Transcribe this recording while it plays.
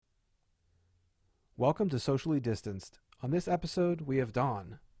Welcome to Socially Distanced. On this episode, we have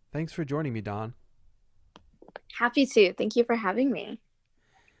Dawn. Thanks for joining me, Dawn. Happy to. Thank you for having me.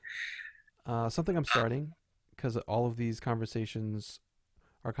 Something I'm starting, because all of these conversations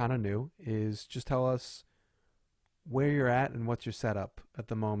are kind of new, is just tell us where you're at and what's your setup at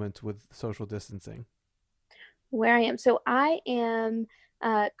the moment with social distancing. Where I am. So I am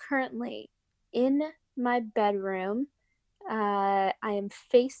currently in my bedroom. I am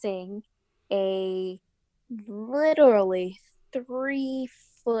facing a literally 3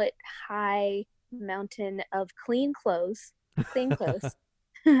 foot high mountain of clean clothes. Clean clothes.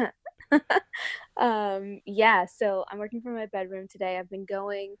 Yeah, so I'm working from my bedroom today. I've been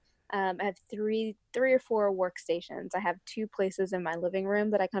going. I have three or four workstations. I have two places in my living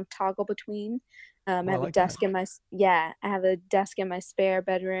room that I kind of toggle between. Oh, I I have a like that. desk in my yeah, I have a desk in my spare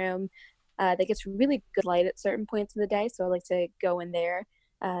bedroom that gets really good light at certain points of the day. So I like to go in there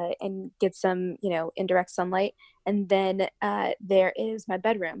and get some, indirect sunlight. And then there is my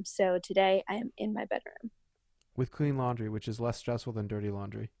bedroom. So today I am in my bedroom. With clean laundry, which is less stressful than dirty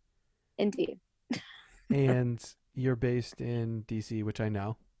laundry. Indeed. And you're based in DC, which I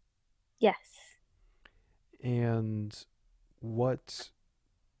know. Yes. And what,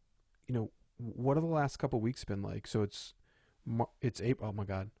 what have the last couple weeks been like? So it's April. Oh my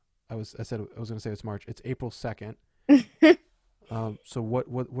God. I was going to say it's March. It's April 2nd. So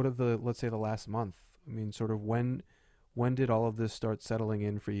what are the, let's say, the last month? I mean, sort of when did all of this start settling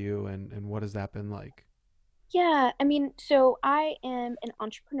in for you, and what has that been like? Yeah, I mean, so I am an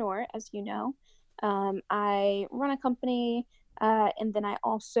entrepreneur, as you know. I run a company, and then I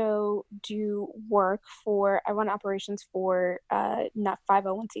also do work I run operations for not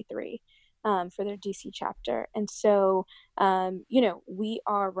 501(c)(3), for their DC chapter. And so, we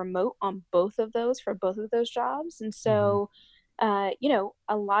are remote on both of those for both of those jobs. And Mm-hmm. so,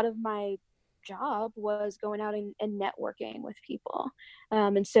 a lot of my job was going out and networking with people.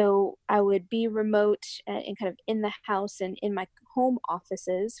 And so I would be remote and kind of in the house and in my home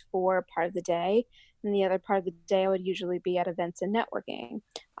offices for part of the day. And the other part of the day, I would usually be at events and networking.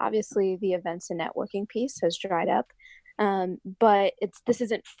 Obviously, the events and networking piece has dried up, but this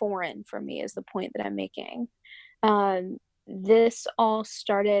isn't foreign for me, is the point that I'm making. This all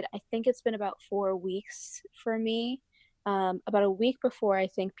started, I think it's been about 4 weeks for me. About a week before, I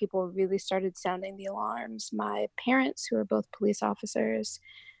think people really started sounding the alarms. My parents, who are both police officers,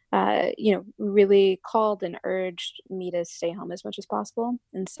 really called and urged me to stay home as much as possible.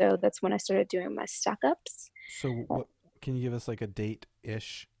 And so that's when I started doing my stock ups. So what can you give us, like, a date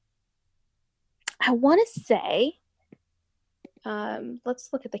ish? I want to say, let's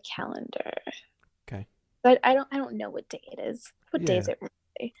look at the calendar. Okay. But I don't know what day it is. What day is Yeah. it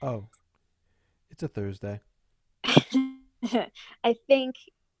really? Oh, it's a Thursday I think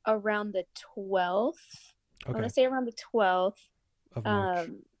around the 12th. I want to Okay. say around the 12th. Of March.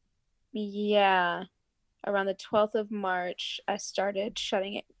 Um, yeah, around the 12th of March, I started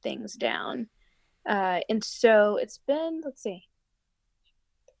shutting things down. And so it's been, let's see,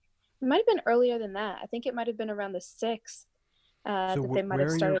 it might have been earlier than that. I think it might have been around the 6th So that they might have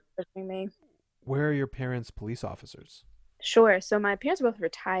started pushing me. where are your parents police officers? Sure. So my parents are both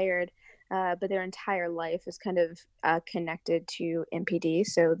retired, but their entire life is kind of connected to MPD,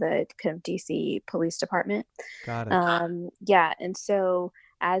 so the kind of DC Police Department. Got it. Yeah, and so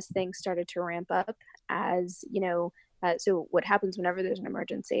as things started to ramp up, so what happens whenever there's an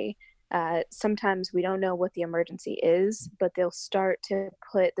emergency? Sometimes we don't know what the emergency is, but the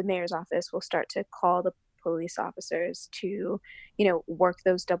mayor's office will start to call the police officers to, work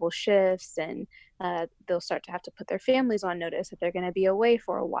those double shifts, and they'll start to have to put their families on notice that they're going to be away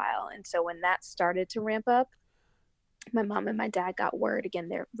for a while. And so when that started to ramp up, my mom and my dad got word. Again,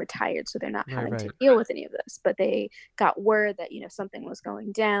 they're retired, so they're not Right, having to right. deal with any of this, but they got word that something was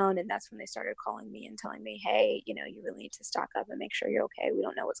going down. And that's when they started calling me and telling me, hey, you really need to stock up and make sure you're okay. We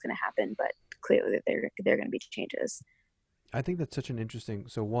don't know what's going to happen, but clearly that they're going to be changes. I think that's such an interesting.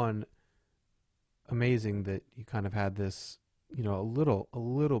 So one, amazing that you kind of had this, a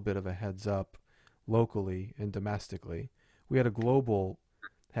little bit of a heads up locally and domestically. We had a global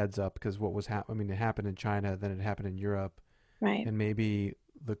heads up because what was happening. I mean, it happened in China, then it happened in Europe, Right. and maybe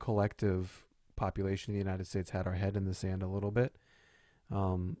the collective population of the United States had our head in the sand a little bit.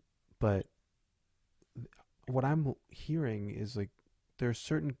 But what I'm hearing is, like, there's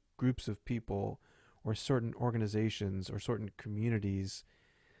certain groups of people or certain organizations or certain communities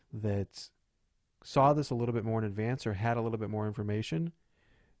that saw this a little bit more in advance or had a little bit more information,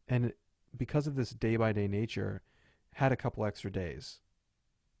 and because of this day by day nature, had a couple extra days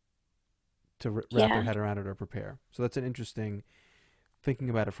to wrap their Yeah. head around it or prepare. So that's an interesting. thinking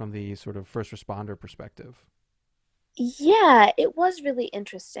about it from the sort of first responder perspective. Yeah, it was really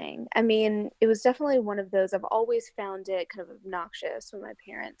interesting. I mean, it was definitely one of those. I've always found it kind of obnoxious when my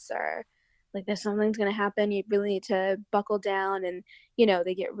parents are like, there's something's going to happen. You really need to buckle down. And,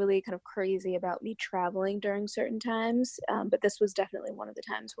 they get really kind of crazy about me traveling during certain times. But this was definitely one of the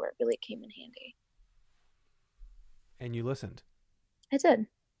times where it really came in handy. And you listened. I did.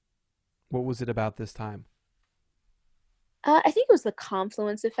 What was it about this time? I think it was the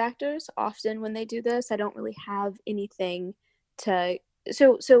confluence of factors. Often when they do this, I don't really have anything to.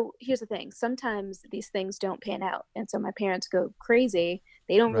 So here's the thing. Sometimes these things don't pan out, and so my parents go crazy.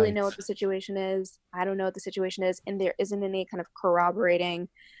 They don't really know Right. what the situation is. I don't know what the situation is, and there isn't any kind of corroborating,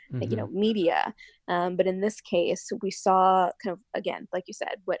 Mm-hmm. media. But in this case, we saw kind of, again, like you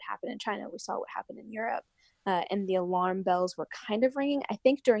said, what happened in China. We saw what happened in Europe. And the alarm bells were kind of ringing. I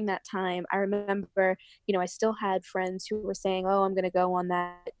think during that time, I remember, I still had friends who were saying, "Oh, I'm going to go on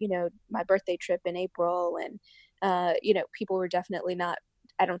that, my birthday trip in April," and people were definitely not,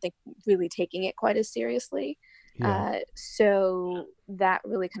 I don't think, really taking it quite as seriously. Yeah. So that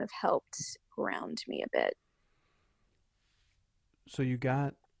really kind of helped ground me a bit. So you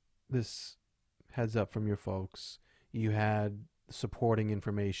got this heads up from your folks. You had supporting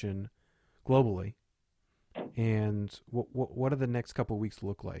information globally. And what do the next couple of weeks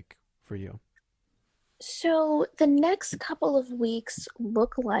look like for you? So the next couple of weeks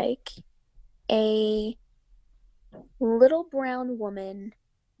look like a little brown woman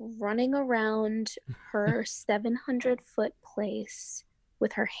running around her 700-foot place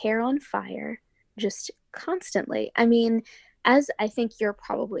with her hair on fire just constantly. I mean, as I think you're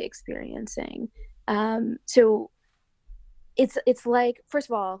probably experiencing. So it's like, first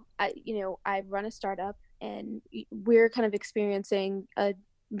of all, I run a startup, and we're kind of experiencing a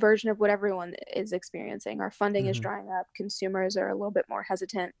version of what everyone is experiencing. Our funding is Mm-hmm. drying up. Consumers are a little bit more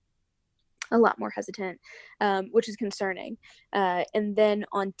hesitant, a lot more hesitant, which is concerning. And then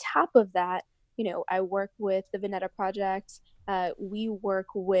on top of that, I work with the Veneta Project. We work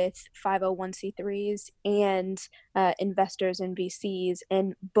with 501c3s and investors and VCs,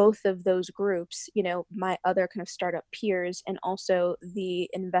 and both of those groups, my other kind of startup peers, and also the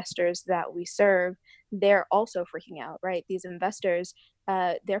investors that we serve, they're also freaking out, right? These investors,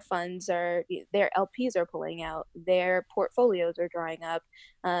 their LPs are pulling out, their portfolios are drying up.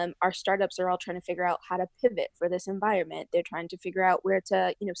 Our startups are all trying to figure out how to pivot for this environment. They're trying to figure out where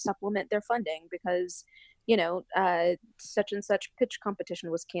to, supplement their funding because, such and such pitch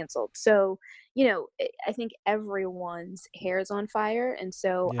competition was canceled. So, I think everyone's hair is on fire. And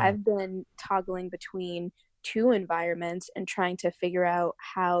so Yeah. I've been toggling between two environments and trying to figure out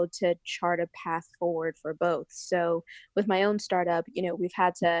how to chart a path forward for both. So with my own startup, we've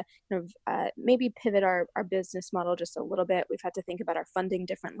had to kind of maybe pivot our business model just a little bit. We've had to think about our funding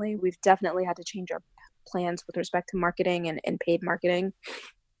differently. We've definitely had to change our plans with respect to marketing and paid marketing.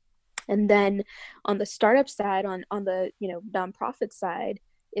 And then on the startup side, on the nonprofit side,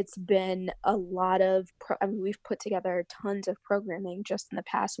 it's been a lot of I mean, we've put together tons of programming just in the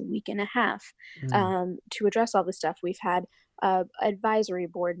past week and a half, Mm. to address all this stuff. We've had advisory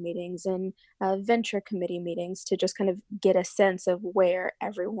board meetings and venture committee meetings to just kind of get a sense of where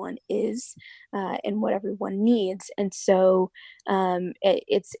everyone is, and what everyone needs. And so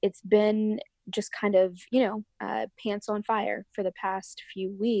it's been just kind of pants on fire for the past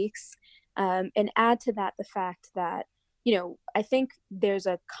few weeks. And add to that the fact that I think there's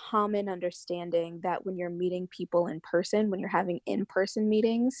a common understanding that when you're meeting people in person, when you're having in-person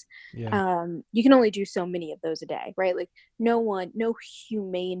meetings, Yeah. you can only do so many of those a day, right? Like no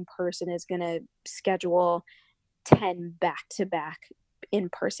humane person is going to schedule 10 back-to-back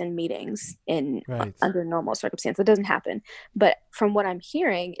in-person meetings in Right. under normal circumstances. It doesn't happen. But from what I'm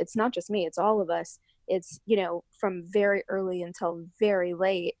hearing, it's not just me, it's all of us. It's from very early until very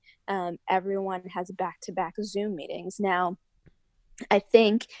late, everyone has back-to-back Zoom meetings now. I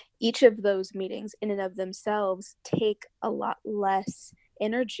think each of those meetings in and of themselves take a lot less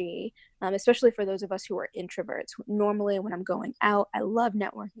energy, especially for those of us who are introverts. Normally, when I'm going out, I love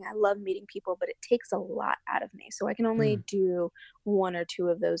networking, I love meeting people, but it takes a lot out of me. So I can Mm. only do one or two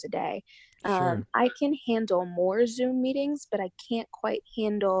of those a day. Sure. I can handle more Zoom meetings, but I can't quite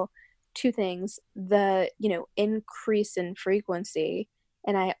handle two things: the increase in frequency,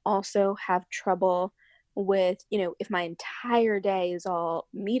 and I also have trouble with if my entire day is all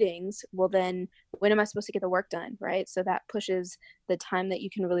meetings, well then when am I supposed to get the work done, right? So that pushes the time that you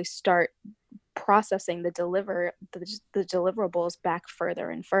can really start processing the deliverables back further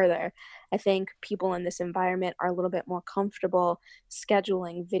and further. I think people in this environment are a little bit more comfortable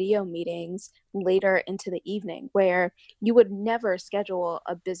scheduling video meetings later into the evening, where you would never schedule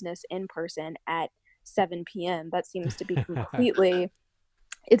a business in person at 7 p.m. That seems to be completely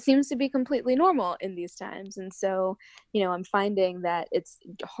it seems to be completely normal in these times. And so, I'm finding that it's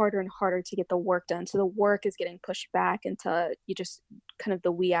harder and harder to get the work done. So the work is getting pushed back into you just kind of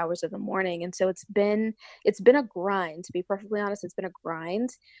the wee hours of the morning. And so it's been a grind, to be perfectly honest. It's been a grind.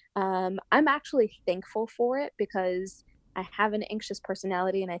 I'm actually thankful for it because I have an anxious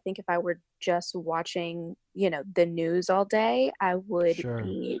personality, and I think if I were just watching, the news all day, I would Sure.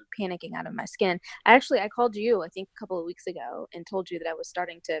 be panicking out of my skin. I called you, I think, a couple of weeks ago and told you that I was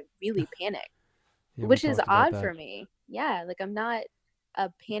starting to really panic, Yeah, we which is talked about odd that. for me. Yeah, like I'm not a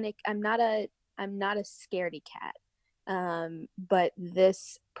scaredy cat. But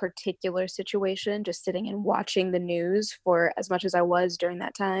this particular situation, just sitting and watching the news for as much as I was during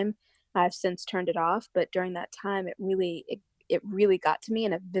that time, I've since turned it off, but during that time it really got to me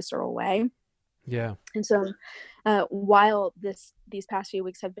in a visceral way. Yeah. And so, while these past few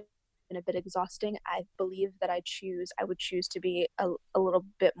weeks have been a bit exhausting, I believe that I would choose to be a little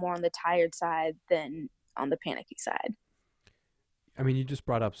bit more on the tired side than on the panicky side. I mean, you just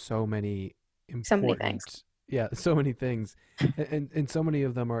brought up so many So many things. important, yeah, so many things, and so many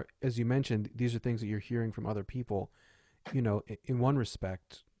of them are, as you mentioned, these are things that you're hearing from other people. In one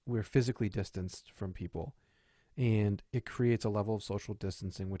respect, we're physically distanced from people, and it creates a level of social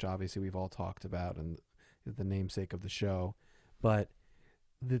distancing, which obviously we've all talked about and is the namesake of the show. But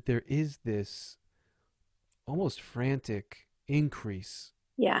that there is this almost frantic increase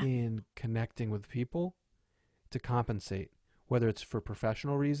Yeah. in connecting with people to compensate, whether it's for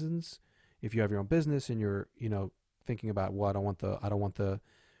professional reasons, if you have your own business and you're, thinking about, well, I don't want the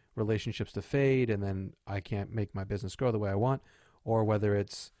relationships to fade and then I can't make my business grow the way I want, or whether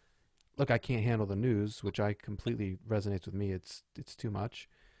it's, look, I can't handle the news, which I completely resonates with me. It's too much.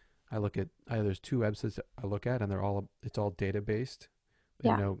 There's two websites that I look at, and it's all data based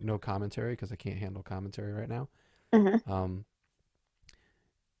and Yeah. no commentary because I can't handle commentary right now. Hmm. Um,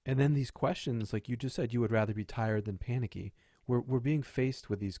 and then these questions, like you just said, you would rather be tired than panicky. We're being faced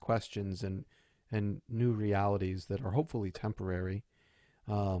with these questions and new realities that are hopefully temporary,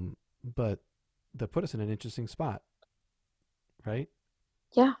 but that put us in an interesting spot, right?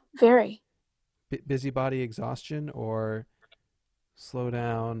 Yeah. Very. Busybody exhaustion or slow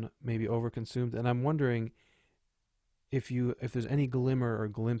down, maybe overconsumed. And I'm wondering if there's any glimmer or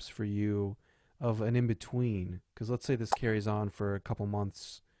glimpse for you of an in between, because let's say this carries on for a couple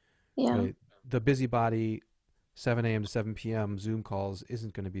months, Yeah. right? The busybody 7 a.m. to 7 p.m. Zoom calls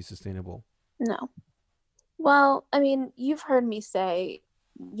isn't going to be sustainable. No. Well, I mean, you've heard me say,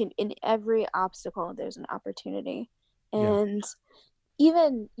 in every obstacle, there's an opportunity. Yeah. And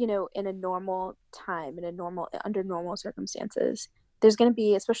even, in a normal time, under normal circumstances, there's going to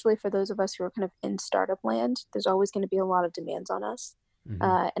be, especially for those of us who are kind of in startup land, there's always going to be a lot of demands on us. Hmm.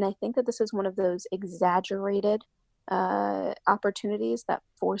 And I think that this is one of those exaggerated opportunities that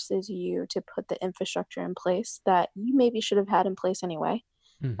forces you to put the infrastructure in place that you maybe should have had in place anyway.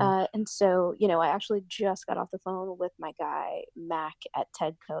 Hmm. And so, I actually just got off the phone with my guy, Mac at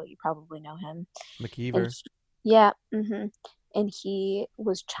Tedco. You probably know him. And McKeever. yeah, and he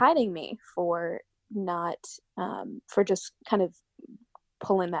was chiding me for not, for just kind of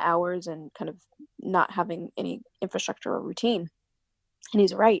pulling the hours and kind of not having any infrastructure or routine. And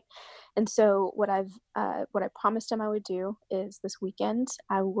he's right. And so what I promised him I would do is this weekend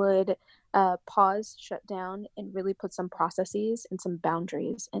I would pause, shut down, and really put some processes and some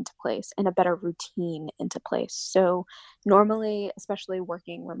boundaries into place and a better routine into place. So normally, especially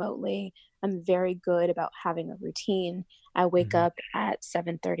working remotely, I'm very good about having a routine. I wake Hmm. up at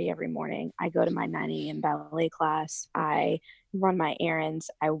 7:30 every morning. I go to my 9 a.m. ballet class. I run my errands.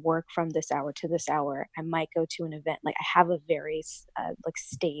 I work from this hour to this hour. I might go to an event. Like, I have a very like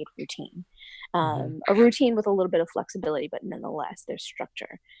staid routine, Hmm. a routine with a little bit of flexibility, but nonetheless, there's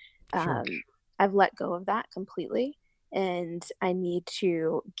structure. Sure. Um, I've let go of that completely, and I need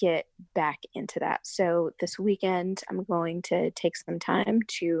to get back into that. So this weekend, I'm going to take some time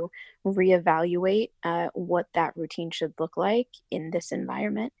to reevaluate what that routine should look like in this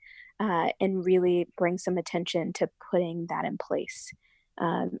environment, and really bring some attention to putting that in place.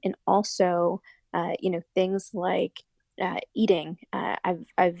 And also, things like eating.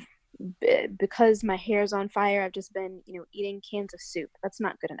 Because my hair's on fire, I've just been, eating cans of soup. That's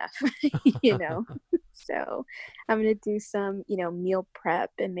not good enough, you know. So I'm going to do some, meal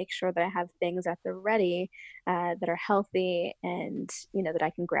prep and make sure that I have things at the ready that are healthy and, that I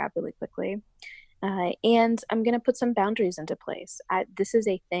can grab really quickly. And I'm going to put some boundaries into place. This is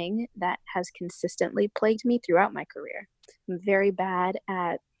a thing that has consistently plagued me throughout my career. I'm very bad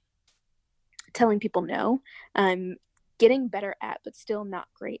at telling people no. I'm getting better at, but still not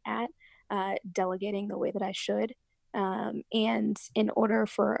great at delegating the way that I should. And in order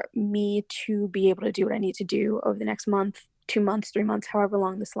for me to be able to do what I need to do over the next month, 2 months, 3 months, however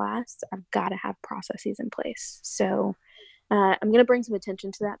long this lasts, I've got to have processes in place. So I'm going to bring some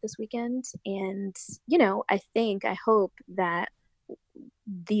attention to that this weekend. And, I hope that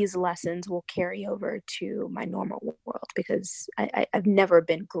these lessons will carry over to my normal world because I've never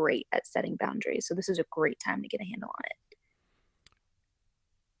been great at setting boundaries. So this is a great time to get a handle on it.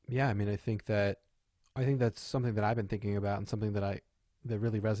 Yeah, I mean, I think that's something that I've been thinking about, and something that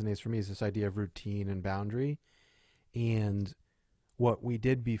really resonates for me is this idea of routine and boundary. And what we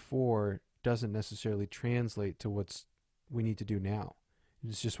did before doesn't necessarily translate to what's we need to do now.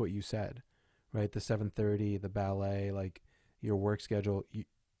 It's just what you said, right? The 7:30, the ballet, like your work schedule.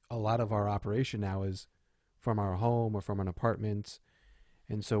 A lot of our operation now is from our home or from an apartment,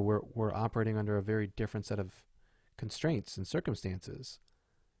 and so we're operating under a very different set of constraints and circumstances.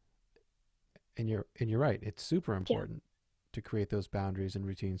 And you're right. It's super Yeah. important to create those boundaries and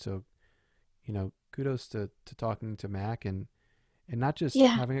routines. So kudos to talking to Mac, and not just Yeah.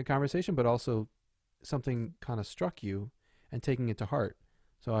 having a conversation, but also something kind of struck you and taking it to heart.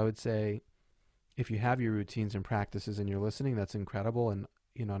 So I would say if you have your routines and practices and you're listening, that's incredible. And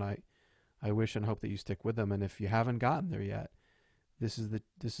and I wish and hope that you stick with them. And if you haven't gotten there yet, this is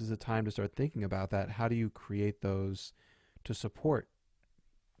the time to start thinking about that. How do you create those to support,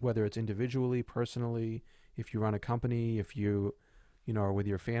 whether it's individually, personally, if you run a company, if are with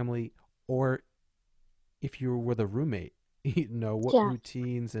your family, or if you're with a roommate, what Yeah.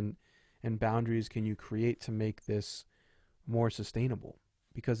 routines and boundaries can you create to make this more sustainable?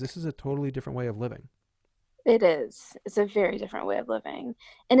 Because this is a totally different way of living. It is. It's a very different way of living.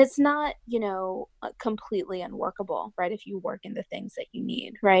 And it's not, completely unworkable, right? If you work in the things that you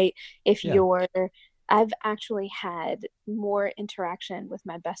need, right? If Yeah. you're, I've actually had more interaction with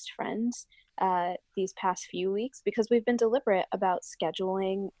my best friends these past few weeks because we've been deliberate about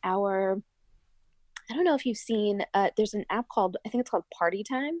scheduling I don't know if you've seen, there's an app called, I think it's called Party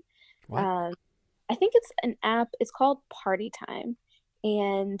Time. What? Um, I think it's an app, it's called Party Time,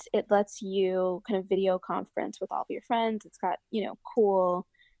 and it lets you kind of video conference with all of your friends. It's got, cool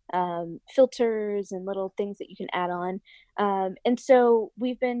filters and little things that you can add on. And so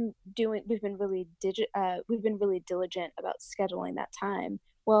we've been really diligent about scheduling that time.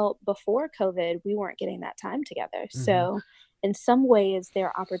 Well, before COVID, we weren't getting that time together. Mm-hmm. So in some ways, there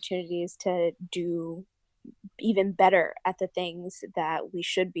are opportunities to do even better at the things that we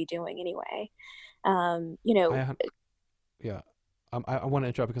should be doing anyway. Um, you know, I Yeah. I want to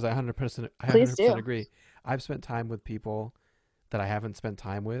interrupt because I Please 100% do. agree. I've spent time with people that I haven't spent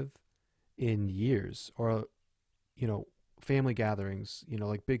time with in years, or you know family gatherings,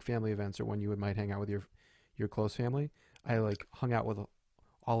 like big family events, or when you would might hang out with your close family. I like hung out with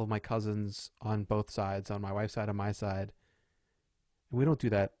all of my cousins on both sides, on my wife's side and my side. And we don't do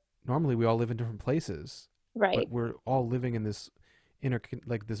that. Normally we all live in different places, but Right. we're all living in this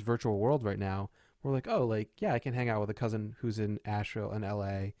like this virtual world right now. We're like, oh, like yeah, I can hang out with a cousin who's in Asheville and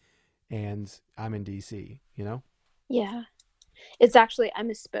LA, and I'm in DC. Yeah. It's actually, I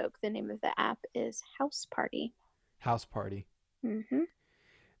misspoke. The name of the app is House Party. House party. Hmm.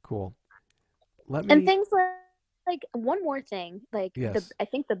 Cool. Let And me things like one more thing, like Yes. I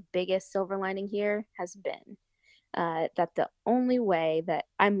think the biggest silver lining here has been that the only way that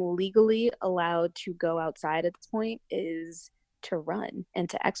I'm legally allowed to go outside at this point is to run and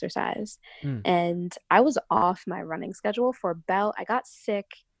to exercise. Mm. And I was off my running schedule for about, I got sick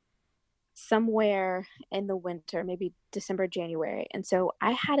somewhere in the winter, maybe December, January. And so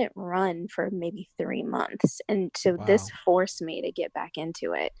I hadn't run for maybe 3 months. And so this Wow. forced me to get back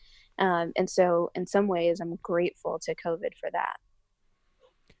into it. And so in some ways, I'm grateful to COVID for that.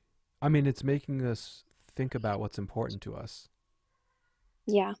 I mean, it's making us think about what's important to us,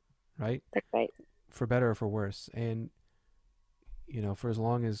 Yeah, right? that's right. For better or for worse. And for as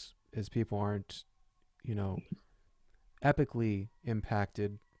long as people aren't, you know, epically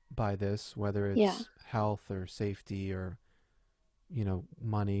impacted by this, whether Yeah. it's health or safety or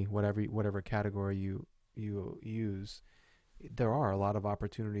money, whatever category you use, there are a lot of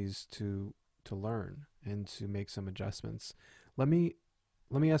opportunities to learn and to make some adjustments. Let me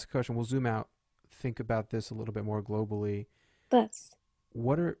let me ask a question. We'll zoom out, think about this a little bit more globally. Let's.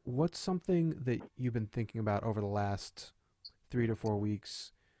 what's something that you've been thinking about over the last 3 to 4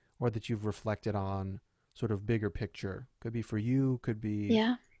 weeks, or that you've reflected on, sort of bigger picture? Could be for you, could be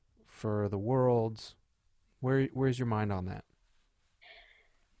Yeah. for the world. Where's your mind on that?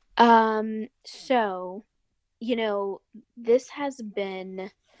 So, you know, this has been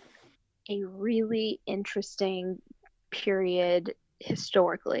a really interesting period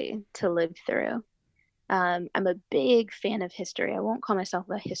historically to live through. I'm a big fan of history. I won't call myself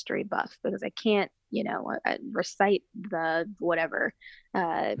a history buff because I can't, recite the whatever.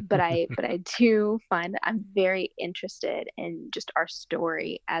 But I do find that I'm very interested in just our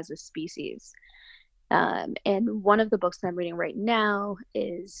story as a species. And one of the books that I'm reading right now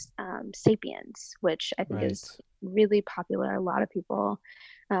is *Sapiens*, which I think is Right. really popular. A lot of people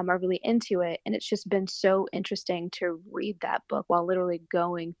are really into it, and it's just been so interesting to read that book while literally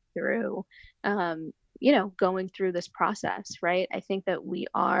going through this process. Right? I think that we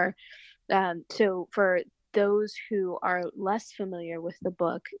are. So for those who are less familiar with the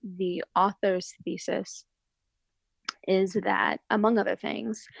book, the author's thesis is that, among other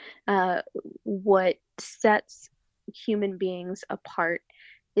things, what sets human beings apart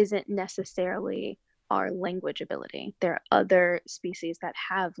isn't necessarily our language ability. There are other species that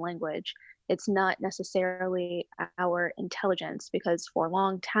have language. It's not necessarily our intelligence, because for a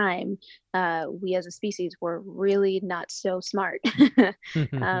long time, we as a species were really not so smart.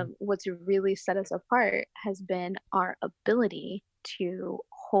 What's really set us apart has been our ability to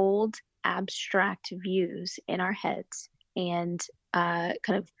hold abstract views in our heads and kind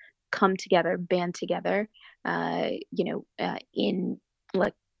of come together, band together, in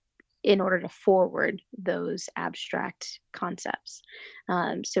like in order to forward those abstract concepts.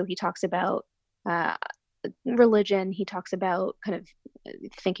 So he talks about uh, religion. He talks about kind of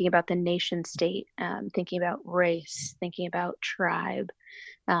thinking about the nation state, thinking about race, thinking about tribe.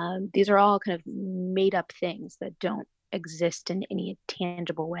 These are all kind of made up things that don't exist in any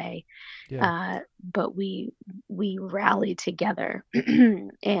tangible way, Yeah. but we rally together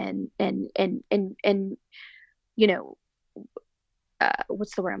and you know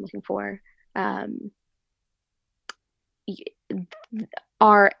what's the word I'm looking for? Um,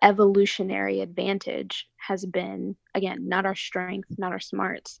 our evolutionary advantage has been, again, not our strength, not our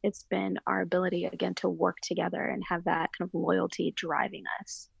smarts. It's been our ability, again, to work together and have that kind of loyalty driving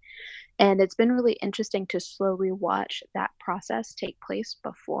us. And it's been really interesting to slowly watch that process take place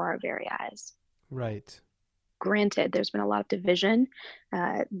before our very eyes. Right. Granted, there's been a lot of division,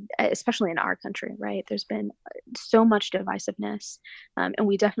 uh, especially in our country, right? There's been so much divisiveness. And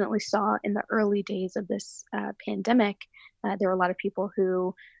we definitely saw in the early days of this pandemic, there were a lot of people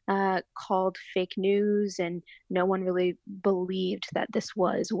who called fake news, and no one really believed that this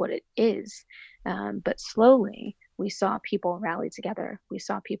was what it is. But slowly, we saw people rally together. We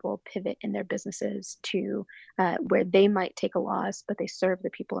saw people pivot in their businesses to where they might take a loss, but they serve the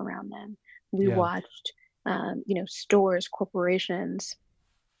people around them. We Yeah. watched stores, corporations,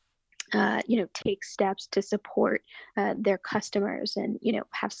 take steps to support their customers, and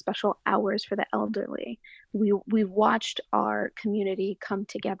have special hours for the elderly. We watched our community come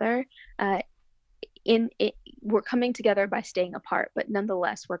together. In it, we're coming together by staying apart, but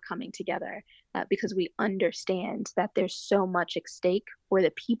nonetheless, we're coming together because we understand that there's so much at stake for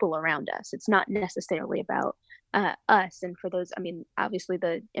the people around us. It's not necessarily about us. And for those, I mean, obviously,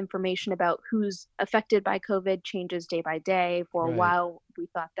 the information about who's affected by COVID changes day by day. For a Right. while, we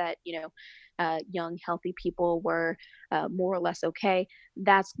thought that, young, healthy people were more or less okay.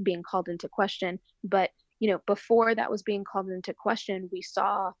 That's being called into question. But, before that was being called into question, we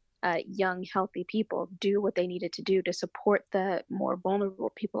saw young, healthy people do what they needed to do to support the more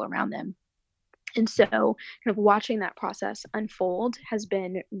vulnerable people around them. And so, kind of watching that process unfold has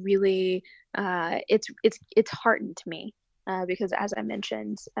been really, it's heartened me. Because, as I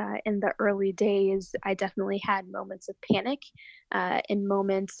mentioned, in the early days, I definitely had moments of panic, and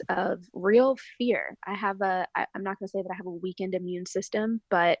moments of real fear. I'm not going to say that I have a weakened immune system,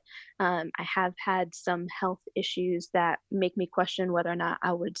 but I have had some health issues that make me question whether or not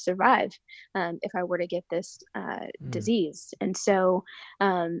I would survive if I were to get this Mm. disease. And so,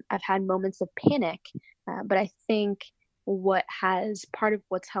 I've had moments of panic, but I think part of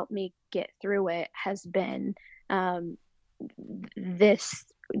what's helped me get through it has been um, this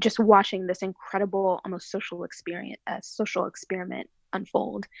just watching this incredible, almost social experiment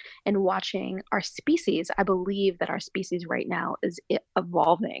unfold, and watching our species. I believe that our species right now is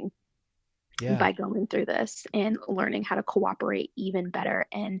evolving Yeah. by going through this and learning how to cooperate even better,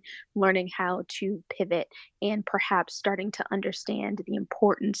 and learning how to pivot and perhaps starting to understand the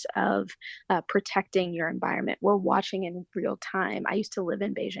importance of protecting your environment. We're watching in real time. I used to live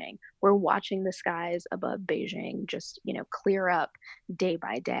in Beijing. We're watching the skies above Beijing just, clear up day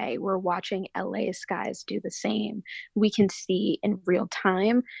by day. We're watching LA skies do the same. We can see in real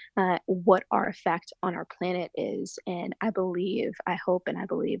time what our effect on our planet is. And I hope, and I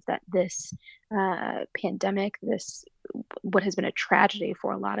believe that this pandemic, what has been a tragedy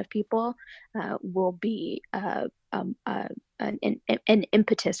for a lot of people, will be an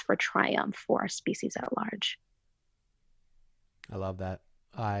impetus for triumph for our species at large. I love that.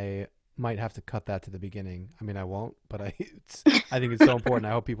 I might have to cut that to the beginning. I mean, I won't, but I think it's so important.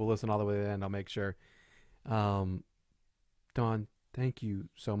 I hope people listen all the way to the end. I'll make sure. Um, Dawn, thank you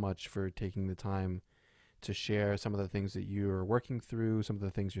so much for taking the time to share some of the things that you are working through, some of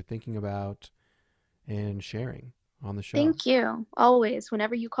the things you're thinking about, and sharing on the show. Thank you. Always,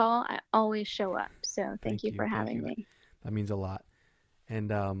 whenever you call, I always show up. So thank Thank you you. for Thank having you. me. That means a lot.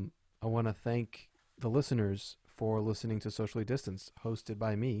 And I want to thank the listeners for listening to Socially Distanced, hosted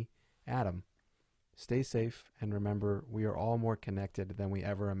by me, Adam. Stay safe, and remember, we are all more connected than we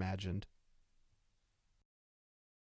ever imagined.